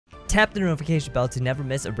tap the notification bell to never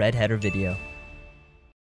miss a RedHatter video.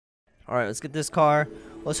 Alright, let's get this car.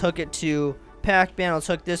 Let's hook it to PACMAN. Let's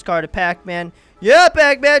hook this car to PACMAN. Yeah,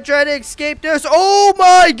 PACMAN, try to escape this. Oh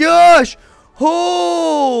my gosh!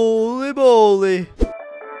 Holy moly!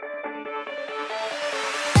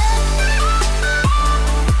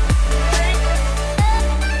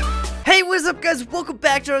 Hey, what's up, guys? Welcome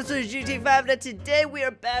back to our GTA 5. And today we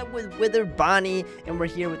are back with Wither Bonnie, and we're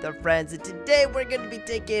here with our friends. And today we're going to be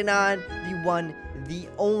taking on the one, the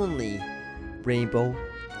only Rainbow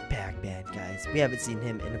PACMAN, guys. We haven't seen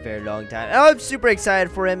him in a very long time, and I'm super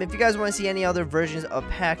excited for him. If you guys want to see any other versions of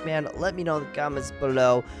PACMAN, let me know in the comments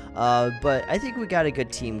below. But I think we got a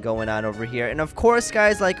good team going on over here. And of course,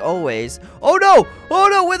 guys, like always. Oh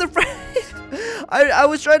no, Wither friend. I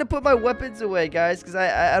was trying to put my weapons away, guys, because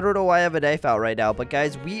I don't know why I have a knife out right now. But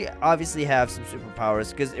guys, we obviously have some superpowers,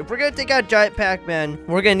 because if we're gonna take out giant PACMAN,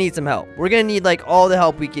 we're gonna need some help. We're gonna need like all the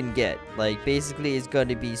help we can get. Like, basically, it's going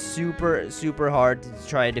to be super hard to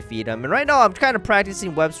try and defeat him. And right now, I'm kind of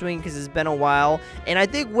practicing web swing because it's been a while. And I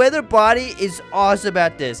think Wither Bonnie is awesome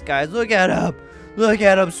at this, guys. Look at him. Look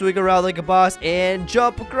at him swing around like a boss and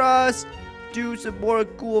jump across. Do some more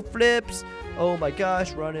cool flips. Oh my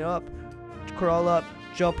gosh, run it up. Crawl up,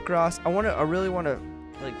 jump across. I really want to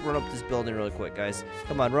like run up this building really quick, guys.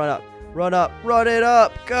 Come on, run up, run it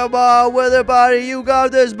up. Come on, Wither Bonnie, you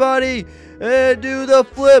got this, buddy. And do the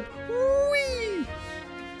flip. Whee!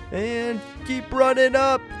 And keep running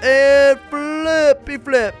up and flippy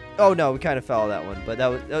flip. Oh no, we kind of fell that one, but that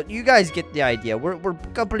was you guys get the idea. We're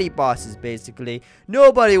complete bosses, basically.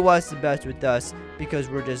 Nobody wants to mess with us because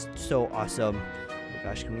we're just so awesome. Oh my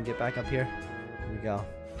gosh, can we get back up here? Here we go.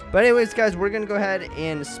 But anyways, guys, we're going to go ahead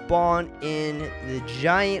and spawn in the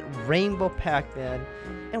giant Rainbow PACMAN,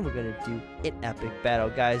 and we're going to do an epic battle,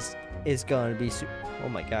 guys. It's going to be oh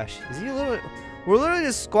my gosh. Is he we're literally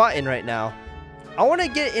just squatting right now. I want to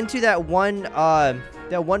get into that one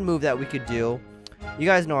move that we could do. You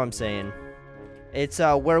guys know what I'm saying. It's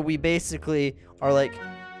where we basically are like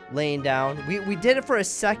laying down. We did it for a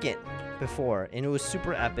second before, and it was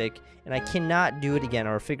super epic, and I cannot do it again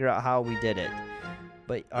or figure out how we did it.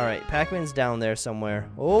 But alright, PACMAN's down there somewhere.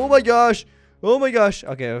 Oh my gosh! Oh my gosh!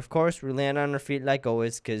 Okay, of course, we land on our feet like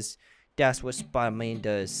always, because that's what Spider-Man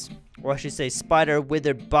does. Or I should say, Spider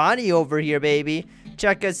Wither Bonnie over here, baby.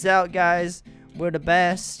 Check us out, guys. We're the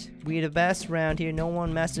best. We're the best around here. No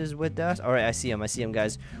one messes with us. Alright, I see him,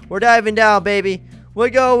 guys. We're diving down, baby. We're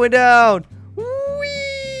going down.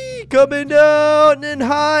 Whee! Coming down and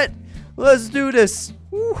hot. Let's do this.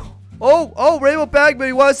 Woo. Oh, Rainbow PACMAN,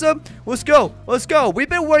 you want some? Let's go. We've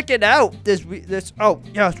been working out oh,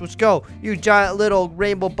 yes, let's go. You giant little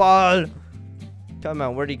rainbow ball. Come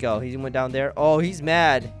on, where'd he go? He went down there. Oh, he's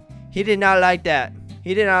mad. He did not like that.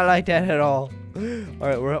 He did not like that at all. All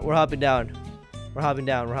right, we're hopping down.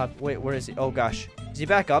 Wait, where is he? Oh, gosh. Is he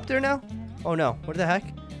back up there now? Oh, no. What the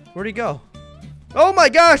heck? Where'd he go? Oh, my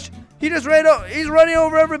gosh. He just ran over. He's running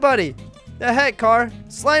over everybody. The heck, car?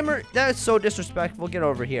 Slimer, that is so disrespectful. Get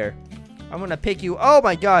over here. I'm gonna pick you. Oh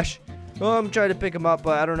my gosh. Oh, I'm trying to pick him up,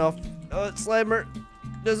 but I don't know if Slimer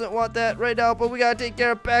doesn't want that right now, but we gotta take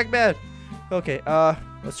care of PACMAN. Okay,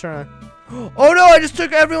 let's turn on. Oh no, I just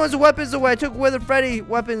took everyone's weapons away. I took Wither Freddy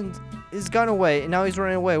his gun away, and now he's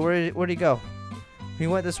running away. Where'd he go? He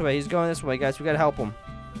went this way. He's going this way, guys. We gotta help him.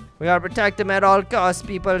 We gotta protect him at all costs,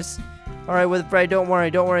 peoples. Alright, Wither Freddy, don't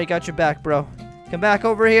worry. Got your back, bro. Come back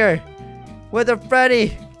over here. Wither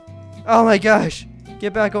Freddy. Oh my gosh.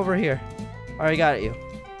 Get back over here. Alright, got you.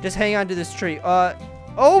 Just hang on to this tree.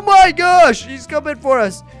 Oh my gosh! He's coming for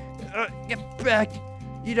us. Get back.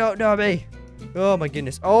 You don't know me. Oh my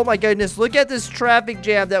goodness. Look at this traffic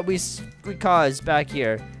jam that we caused back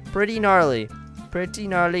here. Pretty gnarly. Pretty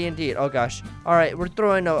gnarly indeed. Oh gosh. Alright, we're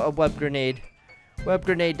throwing a web grenade. Web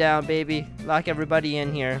grenade down, baby. Lock everybody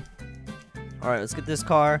in here. Alright, let's get this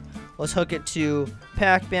car. Let's hook it to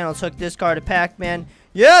PACMAN. Let's hook this car to PACMAN.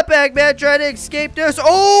 Yeah, PACMAN, try to escape this.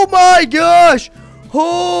 Oh my gosh!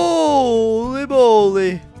 Holy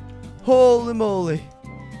moly.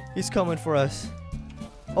 He's coming for us.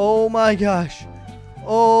 Oh my gosh.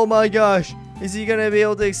 Is he gonna be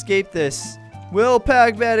able to escape this? Will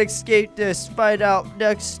PACMAN escape this? Find out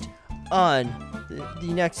next on the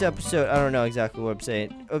next episode. I don't know exactly what I'm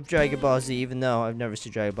saying. Of Dragon Ball Z, even though I've never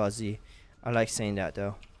seen Dragon Ball Z. I like saying that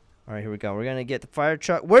though. Alright, here we go. We're gonna get the fire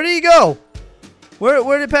truck. Where did he go?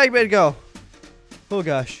 Where did PACMAN go? Oh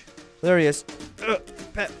gosh. There he is.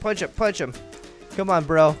 Punch him. Come on,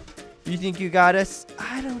 bro. You think you got us?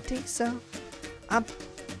 I don't think so.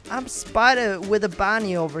 I'm Spider with a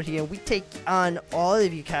Bonnie over here. We take on all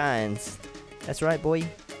of you kinds. That's right, boy.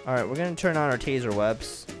 Alright, we're gonna turn on our taser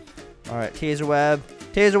webs. Alright, taser web.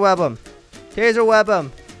 Taser web him. Taser web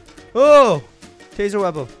him. Oh! Taser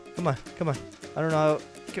web him. Come on, come on. I don't know.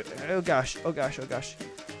 Oh gosh, oh gosh, oh gosh.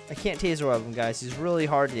 I can't taser web him, guys. He's really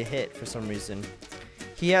hard to hit for some reason.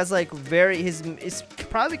 He has like it's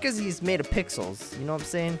probably because he's made of pixels. You know what I'm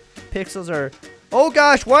saying? Pixels are. Oh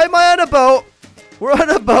gosh, why am I on a boat? We're on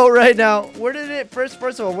a boat right now. Where did it first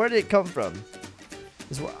of all, where did it come from?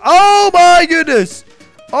 Oh my goodness!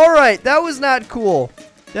 Alright, that was not cool.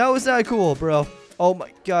 That was not cool, bro. Oh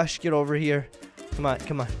my gosh, get over here. Come on,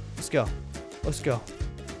 come on. Let's go. Let's go.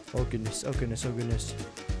 Oh goodness, oh goodness, oh goodness.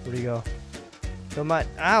 Where'd he go? Come on.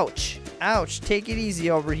 Ouch. Ouch. Take it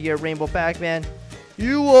easy over here, Rainbow Pac-Man.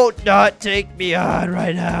 You won't not take me on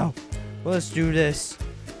right now. Let's do this.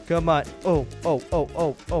 Come on. Oh, oh, oh,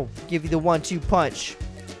 oh, oh. Give you the 1-2 punch.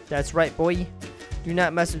 That's right, boy. Do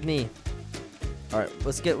not mess with me. Alright,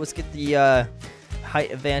 let's get the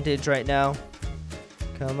height advantage right now.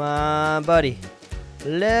 Come on, buddy.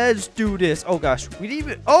 Let's do this. Oh gosh. We didn't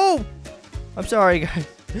even. Oh! I'm sorry, guys.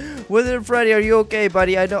 Wither Freddy, are you okay,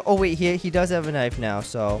 buddy? I know. Oh wait, he does have a knife now,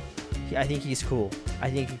 so I think he's cool. I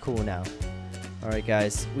think he's cool now. All right,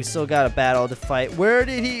 guys, we still got a battle to fight. Where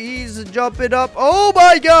did he's jumping up? Oh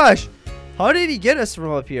my gosh! How did he get us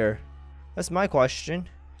from up here? That's my question.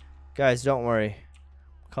 Guys, don't worry.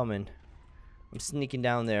 I'm coming. I'm sneaking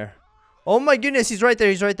down there. Oh my goodness, he's right there.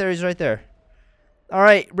 He's right there. He's right there. All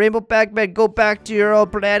right, Rainbow Pac-Man, go back to your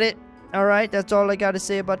old planet. All right, that's all I got to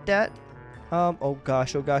say about that. Oh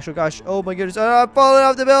gosh, oh gosh, oh gosh. Oh my goodness, I'm falling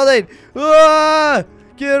off the building. Ah!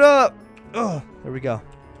 Get up. Oh, there we go.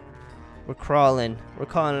 We're crawling. We're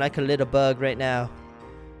crawling like a little bug right now.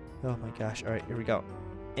 Oh my gosh. All right, here we go.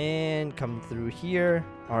 And come through here.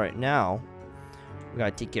 All right, now we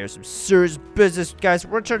gotta take care of some serious business, guys.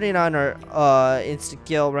 We're turning on our instant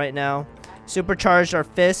kill right now. Supercharged our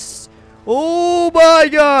fists. Oh my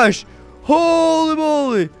gosh! Holy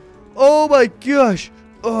moly! Oh my gosh!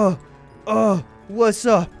 What's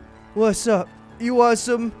up? What's up? You want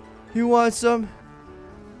some? You want some?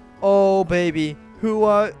 Oh baby, who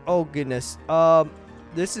want? Oh goodness.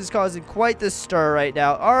 This is causing quite the stir right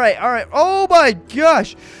now. All right, all right. Oh my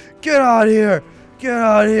gosh! Get out of here! Get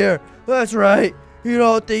out of here! That's right. You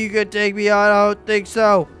don't think you can take me on? I don't think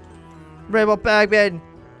so. Rainbow Pac-Man,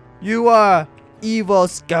 you are evil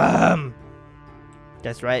scum.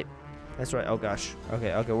 That's right. That's right. Oh gosh.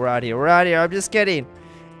 Okay, okay, we're out of here. We're out of here. I'm just kidding.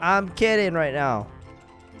 I'm kidding right now.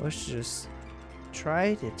 Let's just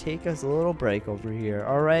try to take us a little break over here.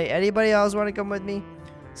 All right. Anybody else want to come with me?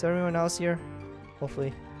 Is there anyone else here?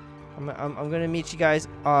 Hopefully. I'm gonna meet you guys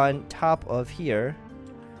on top of here.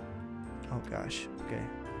 Oh gosh. Okay.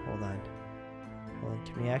 Hold on. Hold on.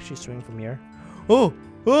 Can we actually swing from here? Oh!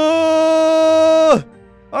 Oh!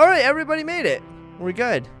 All right. Everybody made it. We're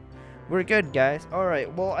good. We're good, guys. All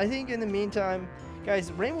right. Well, I think in the meantime,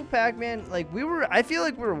 guys, Rainbow Pac-Man, like I feel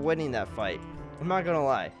like we were winning that fight. I'm not gonna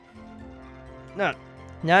lie.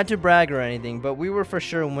 Not to brag or anything, but we were for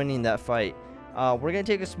sure winning that fight. We're gonna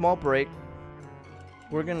take a small break.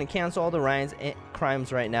 We're gonna cancel all the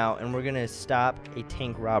crimes right now, and we're gonna stop a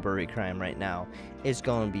tank robbery crime right now. It's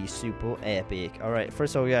gonna be super epic. All right.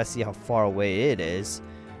 First of all, we gotta see how far away it is.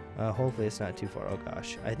 Hopefully, it's not too far. Oh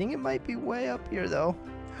gosh, I think it might be way up here though.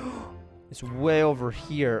 It's way over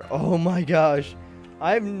here. Oh my gosh.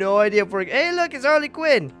 I have no idea if we're... Hey, look, it's Harley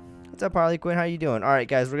Quinn. What's up, Harley Quinn? How you doing? All right,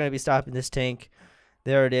 guys, we're going to be stopping this tank.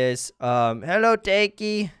 There it is. Hello,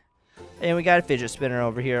 tanky. And we got a fidget spinner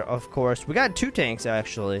over here, of course. We got 2 tanks,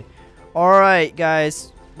 actually. All right,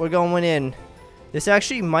 guys, we're going in. This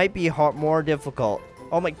actually might be more difficult.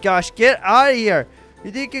 Oh my gosh, get out of here.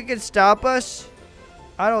 You think you can stop us?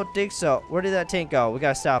 I don't think so. Where did that tank go? We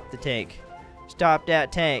got to stop the tank. Stop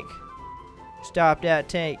that tank. Stop that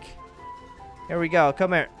tank. Here we go.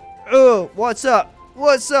 Come here. Oh, what's up?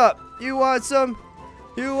 What's up? You want some?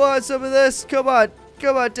 You want some of this? Come on.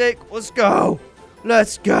 Come on, tank. Let's go.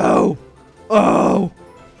 Let's go. Oh.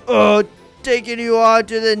 Oh, taking you on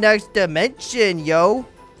to the next dimension, yo.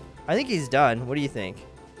 I think he's done. What do you think?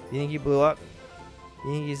 You think he blew up?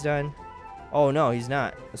 You think he's done? Oh, no, he's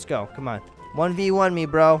not. Let's go. Come on. 1v1 me,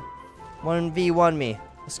 bro. 1v1 me.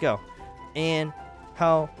 Let's go. And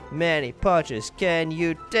how many punches can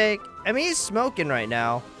you take? I mean, he's smoking right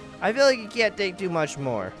now. I feel like he can't take too much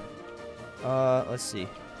more. Let's see.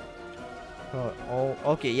 Oh,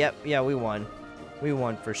 okay, yep, yeah, we won. We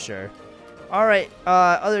won for sure. All right,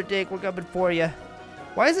 other tank, we're coming for you.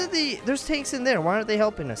 Why is it there's tanks in there? Why aren't they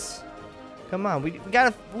helping us? Come on, we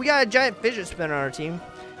got a giant fidget spinner on our team,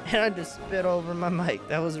 and I just spit over my mic.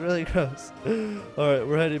 That was really gross. All right,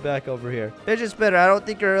 we're heading back over here. Fidget spinner, I don't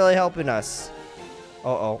think you're really helping us.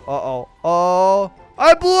 Uh-oh, uh-oh, oh,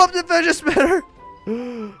 I blew up the fidget spinner.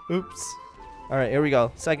 Oops. All right, here we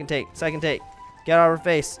go. Second take. Second take. Get out of her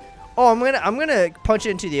face. Oh, I'm gonna punch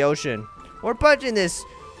it into the ocean. We're punching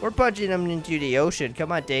them into the ocean.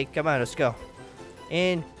 Come on, Dake. Come on, let's go.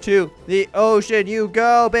 Into the ocean you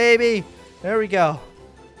go, baby. There we go.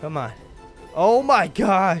 Come on. Oh my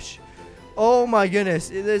gosh. Oh my goodness.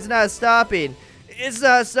 It's not stopping. It's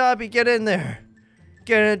not stopping. Get in there.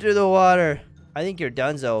 Get into the water. I think you're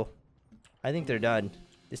done, Zoe. I think they're done.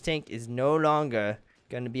 This tank is no longer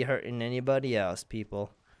gonna be hurting anybody else, people.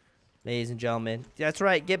 Ladies and gentlemen. That's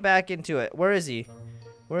right. Get back into it. Where is he?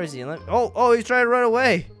 Where is he? Oh, he's trying to run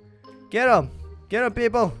away. Get him. Get him,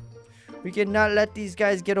 people. We cannot let these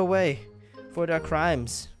guys get away for their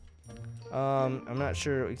crimes. I'm not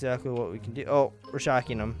sure exactly what we can do. Oh, we're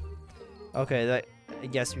shocking them. Okay, I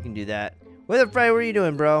guess we can do that. Wither Fry, what are you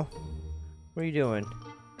doing, bro? What are you doing?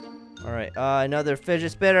 Alright, another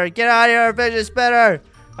fidget spinner. Get out of here, fidget spinner!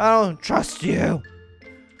 I don't trust you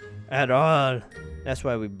at all. That's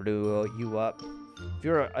why we blew you up. If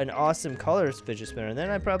you're an awesome colors fidget spinner, then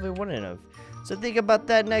I probably wouldn't have. So think about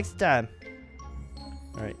that next time.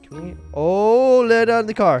 Alright, can we... Oh, let on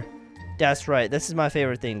the car. That's right. This is my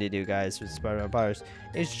favorite thing to do, guys, with Spider-Man powers.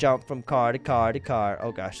 Is jump from car to car to car.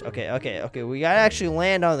 Oh, gosh. Okay. We gotta actually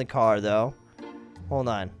land on the car, though. Hold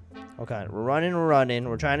on. Okay, we're running.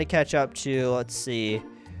 We're trying to catch up to, let's see,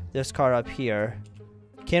 this car up here.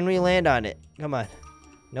 Can we land on it? Come on.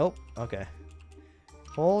 Nope. Okay.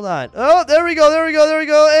 Hold on. Oh, there we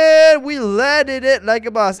go. And we landed it like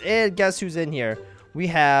a boss. And guess who's in here? We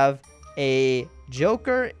have a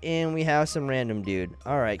Joker and we have some random dude.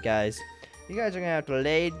 Alright, guys. You guys are going to have to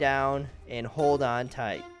lay down and hold on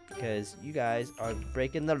tight. Because you guys are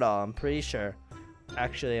breaking the law, I'm pretty sure.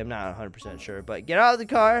 Actually, I'm not 100% sure. But get out of the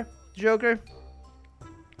car, Joker.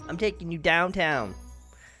 I'm taking you downtown.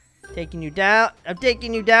 Taking you down. I'm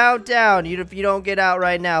taking you downtown. If you don't get out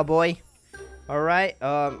right now, boy. Alright.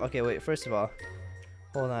 Okay, wait. First of all.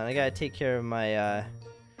 Hold on. I gotta take care of my,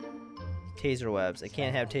 taser webs. I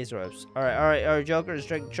can't have taser webs. Alright, Joker's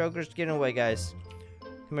getting away, guys.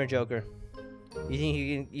 Come here, Joker. You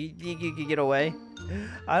think you can get away?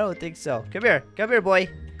 I don't think so. Come here, boy.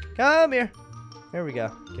 Come here. There we go.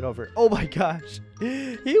 Get over it. Oh my gosh.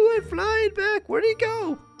 He went flying back. Where'd he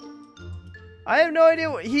go? I have no idea.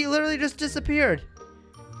 He literally just disappeared.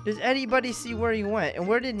 Does anybody see where he went? And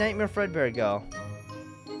where did Nightmare Fredbear go?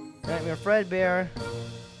 Nightmare Fredbear.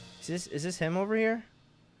 Is this him over here?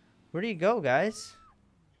 Where do you go, guys?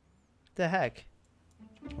 What the heck?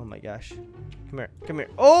 Oh my gosh. Come here.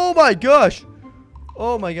 Oh my gosh!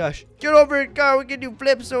 Oh my gosh. Get over it, car. We can do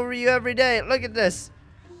flips over you every day. Look at this.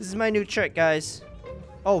 This is my new trick, guys.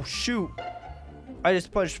 Oh, shoot. I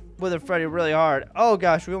just punched Wither Freddy really hard. Oh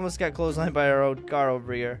gosh, we almost got clotheslined by our own car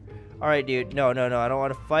over here. Alright, dude. No. I don't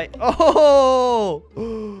want to fight. Oh!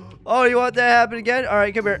 Oh, you want that to happen again?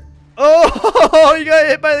 Alright, come here. Oh, you got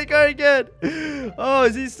hit by the car again. Oh,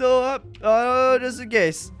 is he still up? Oh, just in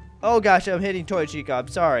case. Oh gosh, I'm hitting Toy Chica. I'm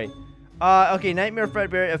sorry. Okay, Nightmare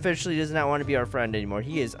Fredbear officially does not want to be our friend anymore.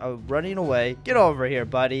 He is running away. Get over here,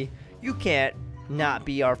 buddy. You can't not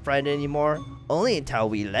be our friend anymore. Only until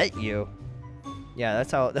we let you. Yeah,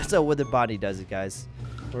 that's how Wither Body does it, guys.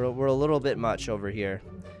 We're a little bit much over here.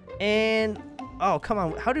 And oh, come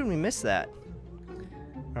on. How did we miss that?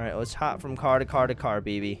 All right, let's hop from car to car to car,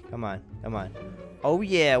 baby. Come on. Oh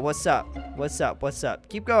yeah, what's up?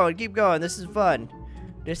 Keep going. This is fun.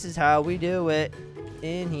 This is how we do it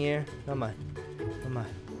in here. Come on.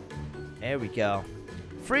 There we go.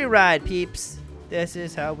 Free ride, peeps. This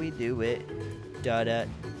is how we do it. Da.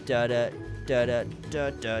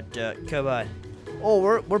 Come on. Oh,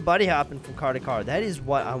 we're buddy hopping from car to car. That is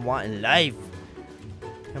what I want in life.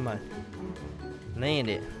 Come on. Land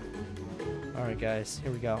it. All right, guys.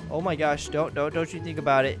 Here we go. Oh my gosh. Don't you think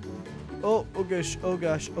about it. Oh gosh.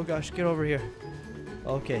 Get over here.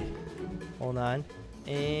 Okay. Hold on.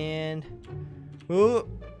 And ooh.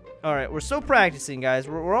 All right, we're still practicing, guys.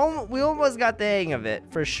 We almost got the hang of it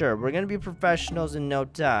for sure. We're gonna be professionals in no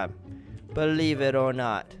time, believe it or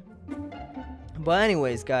not. But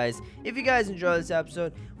anyways, guys, if you guys enjoyed this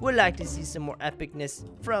episode, would like to see some more epicness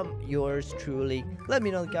from yours truly, let me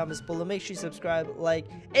know in the comments below. Make sure you subscribe, like,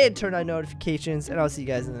 and turn on notifications, and I'll see you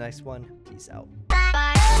guys in the next one. Peace out.